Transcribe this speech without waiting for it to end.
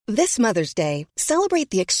This Mother's Day, celebrate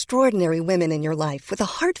the extraordinary women in your life with a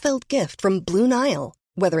heartfelt gift from Blue Nile.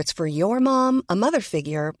 Whether it's for your mom, a mother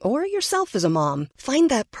figure, or yourself as a mom, find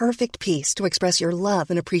that perfect piece to express your love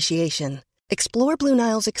and appreciation. Explore Blue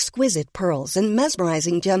Nile's exquisite pearls and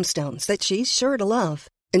mesmerizing gemstones that she's sure to love.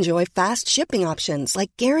 Enjoy fast shipping options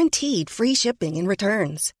like guaranteed free shipping and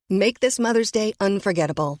returns. Make this Mother's Day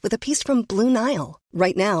unforgettable with a piece from Blue Nile.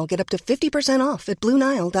 Right now, get up to 50% off at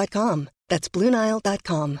BlueNile.com. That's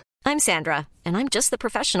BlueNile.com. I'm Sandra, and I'm just the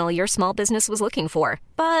professional your small business was looking for.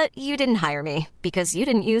 But you didn't hire me because you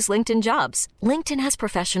didn't use LinkedIn Jobs. LinkedIn has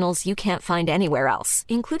professionals you can't find anywhere else,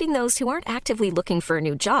 including those who aren't actively looking for a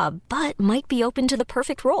new job, but might be open to the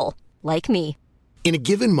perfect role, like me. In a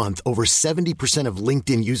given month, over 70% of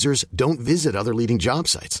LinkedIn users don't visit other leading job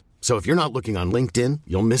sites. So if you're not looking on LinkedIn,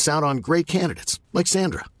 you'll miss out on great candidates like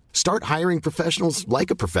Sandra. Start hiring professionals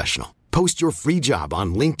like a professional. Post your free job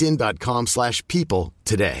on linkedin.com/people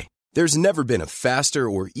today. There's never been a faster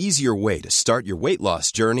or easier way to start your weight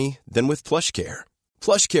loss journey than with PlushCare.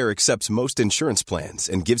 PlushCare accepts most insurance plans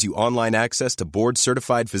and gives you online access to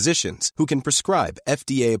board-certified physicians who can prescribe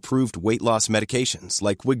FDA-approved weight loss medications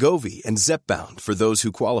like Wegovy and Zepbound for those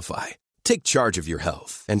who qualify. Take charge of your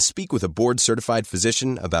health and speak with a board-certified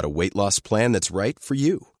physician about a weight loss plan that's right for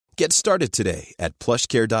you. Get started today at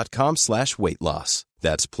plushcare.com/weight loss.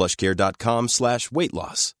 That's plushcare.com/weight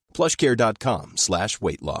loss.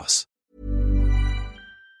 plushcare.com/weight loss.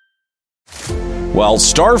 Well,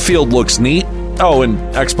 Starfield looks neat. Oh, and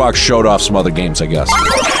Xbox showed off some other games, I guess.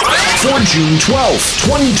 For June 12th,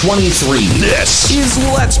 2023, This is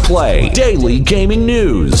Let's Play Daily Gaming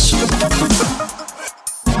News.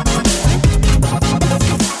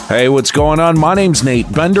 Hey, what's going on? My name's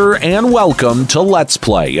Nate Bender, and welcome to Let's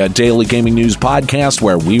Play, a daily gaming news podcast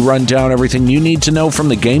where we run down everything you need to know from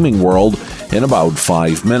the gaming world in about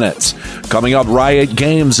 5 minutes. Coming up, Riot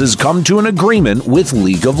Games has come to an agreement with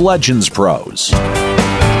League of Legends pros.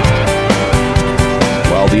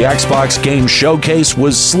 Well, the Xbox Game Showcase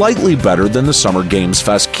was slightly better than the Summer Games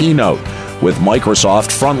Fest keynote, with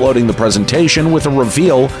Microsoft front-loading the presentation with a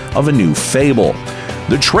reveal of a new Fable.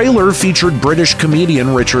 The trailer featured British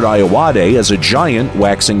comedian Richard Ayoade as a giant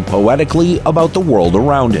waxing poetically about the world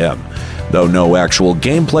around him, though no actual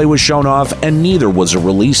gameplay was shown off and neither was a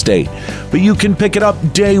release date. But you can pick it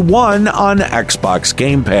up day one on Xbox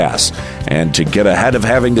Game Pass. And to get ahead of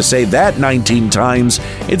having to say that 19 times,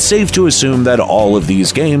 it's safe to assume that all of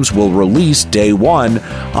these games will release day one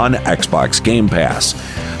on Xbox Game Pass.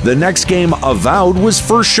 The next game, Avowed, was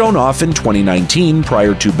first shown off in 2019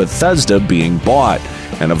 prior to Bethesda being bought.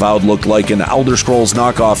 And Avowed looked like an Elder Scrolls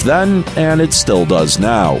knockoff then, and it still does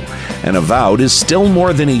now. And Avowed is still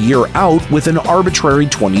more than a year out with an arbitrary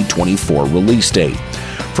 2024 release date.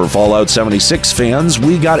 For Fallout 76 fans,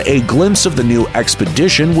 we got a glimpse of the new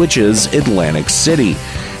Expedition, which is Atlantic City,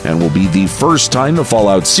 and will be the first time the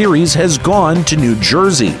Fallout series has gone to New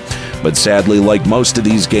Jersey. But sadly, like most of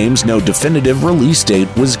these games, no definitive release date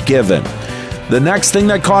was given. The next thing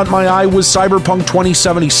that caught my eye was Cyberpunk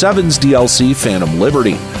 2077's DLC Phantom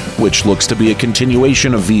Liberty, which looks to be a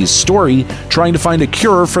continuation of V's story, trying to find a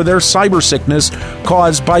cure for their cyber sickness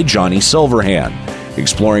caused by Johnny Silverhand,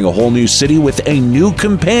 exploring a whole new city with a new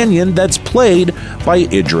companion that's played by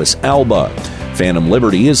Idris Elba. Phantom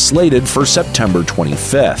Liberty is slated for September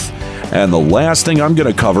 25th. And the last thing I'm going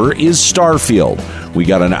to cover is Starfield. We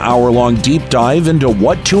got an hour-long deep dive into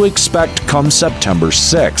what to expect come September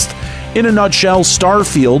 6th. In a nutshell,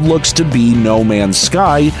 Starfield looks to be No Man's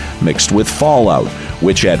Sky mixed with Fallout,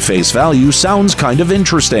 which at face value sounds kind of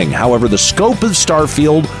interesting. However, the scope of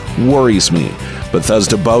Starfield worries me.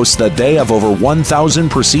 Bethesda boasts that they have over 1,000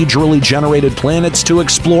 procedurally generated planets to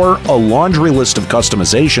explore, a laundry list of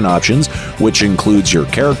customization options, which includes your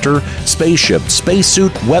character, spaceship,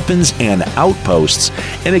 spacesuit, weapons, and outposts,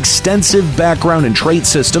 an extensive background and trait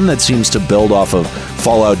system that seems to build off of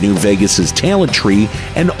Fallout New Vegas' talent tree,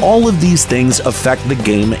 and all of these things affect the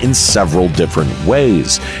game in several different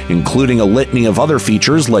ways, including a litany of other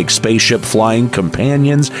features like spaceship flying,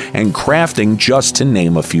 companions, and crafting, just to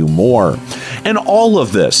name a few more. And all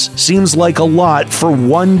of this seems like a lot for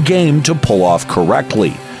one game to pull off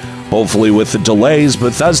correctly. Hopefully with the delays,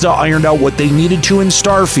 Bethesda ironed out what they needed to in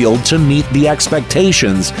Starfield to meet the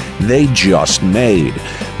expectations they just made.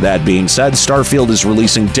 That being said, Starfield is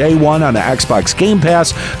releasing day one on Xbox Game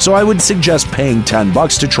Pass, so I would suggest paying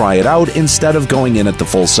 $10 to try it out instead of going in at the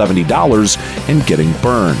full $70 and getting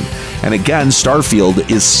burned. And again, Starfield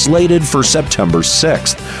is slated for September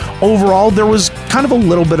 6th. Overall, there was kind of a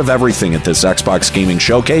little bit of everything at this Xbox Gaming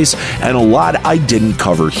Showcase, and a lot I didn't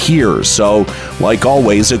cover here. So, like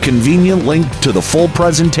always, a convenient link to the full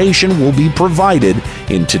presentation will be provided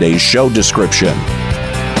in today's show description.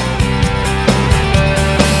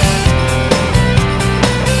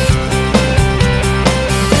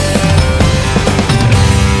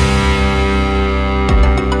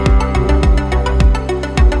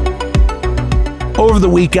 Over the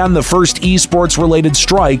weekend, the first esports-related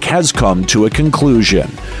strike has come to a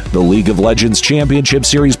conclusion. The League of Legends Championship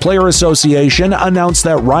Series Player Association announced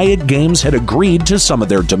that Riot Games had agreed to some of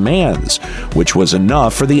their demands, which was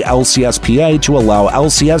enough for the LCSPA to allow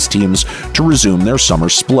LCS teams to resume their summer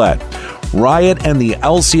split. Riot and the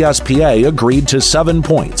LCSPA agreed to 7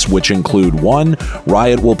 points, which include 1.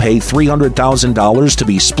 Riot will pay $300,000 to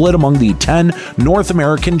be split among the 10 North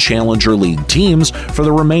American Challenger League teams for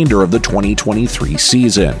the remainder of the 2023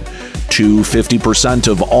 season. 2. 50%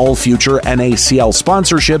 of all future NACL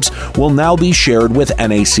sponsorships will now be shared with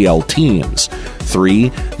NACL teams. 3.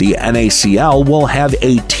 The NACL will have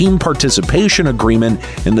a team participation agreement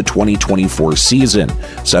in the 2024 season,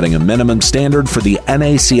 setting a minimum standard for the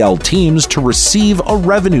NACL teams to receive a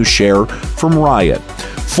revenue share from Riot.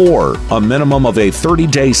 4. A minimum of a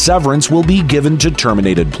 30-day severance will be given to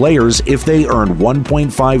terminated players if they earn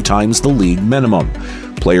 1.5 times the league minimum.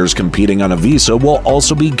 Players competing on a visa will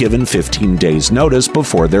also be given 15 days' notice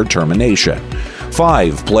before their termination.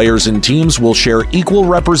 5. Players and teams will share equal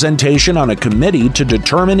representation on a committee to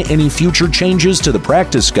determine any future changes to the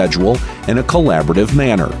practice schedule in a collaborative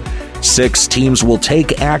manner. 6. Teams will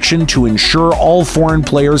take action to ensure all foreign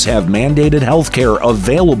players have mandated health care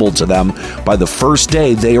available to them by the first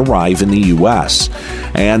day they arrive in the U.S.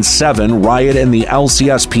 And 7. Riot and the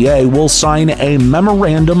LCSPA will sign a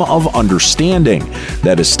Memorandum of Understanding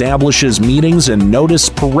that establishes meetings and notice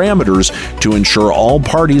parameters to ensure all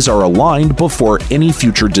parties are aligned before any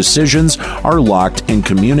future decisions are locked and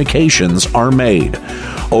communications are made.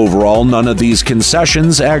 Overall, none of these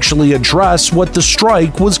concessions actually address what the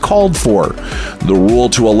strike was called for. The rule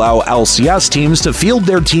to allow LCS teams to field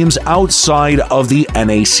their teams outside of the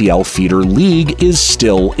NACL feeder league is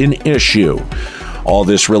still an issue. All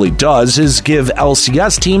this really does is give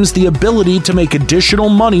LCS teams the ability to make additional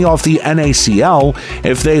money off the NACL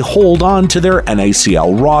if they hold on to their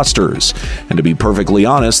NACL rosters. And to be perfectly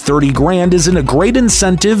honest, $30,000 isn't a great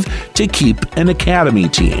incentive to keep an academy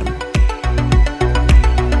team.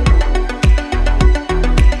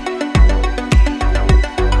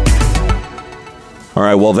 All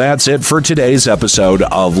right, well, that's it for today's episode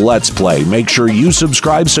of Let's Play. Make sure you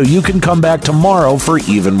subscribe so you can come back tomorrow for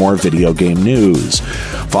even more video game news.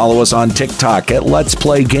 Follow us on TikTok at Let's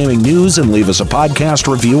Play Gaming News and leave us a podcast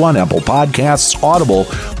review on Apple Podcasts, Audible,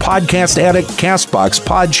 Podcast Addict, CastBox,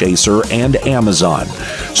 Podchaser, and Amazon.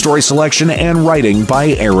 Story selection and writing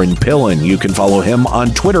by Aaron Pillen. You can follow him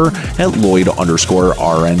on Twitter at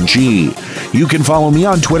Lloyd_RNG. You can follow me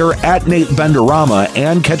on Twitter at Nate Benderama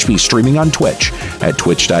and catch me streaming on Twitch at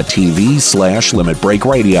twitch.tv/Limit Break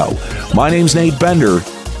Radio. My name's Nate Bender.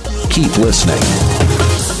 Keep listening.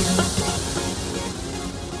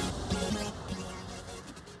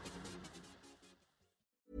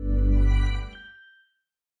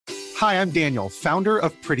 Hi, I'm Daniel, founder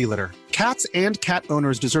of Pretty Litter. Cats and cat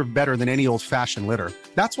owners deserve better than any old-fashioned litter.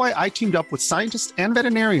 That's why I teamed up with scientists and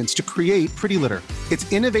veterinarians to create Pretty Litter.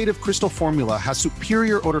 Its innovative crystal formula has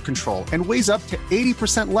superior odor control and weighs up to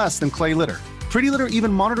 80% less than clay litter. Pretty Litter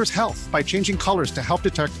even monitors health by changing colors to help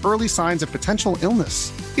detect early signs of potential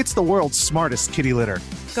illness. It's the world's smartest kitty litter.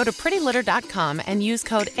 Go to prettylitter.com and use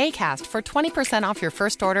code ACAST for 20% off your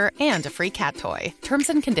first order and a free cat toy. Terms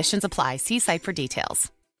and conditions apply. See site for details.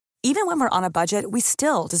 Even when we're on a budget, we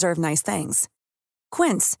still deserve nice things.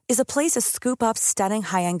 Quince is a place to scoop up stunning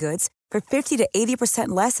high-end goods for 50 to 80%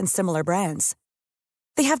 less than similar brands.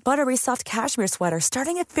 They have buttery soft cashmere sweaters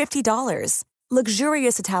starting at $50,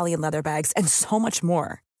 luxurious Italian leather bags, and so much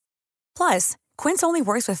more. Plus, Quince only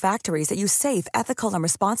works with factories that use safe, ethical, and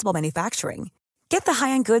responsible manufacturing. Get the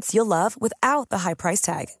high-end goods you'll love without the high price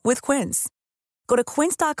tag with Quince. Go to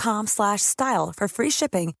quince.com/style for free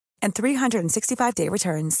shipping and 365-day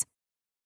returns.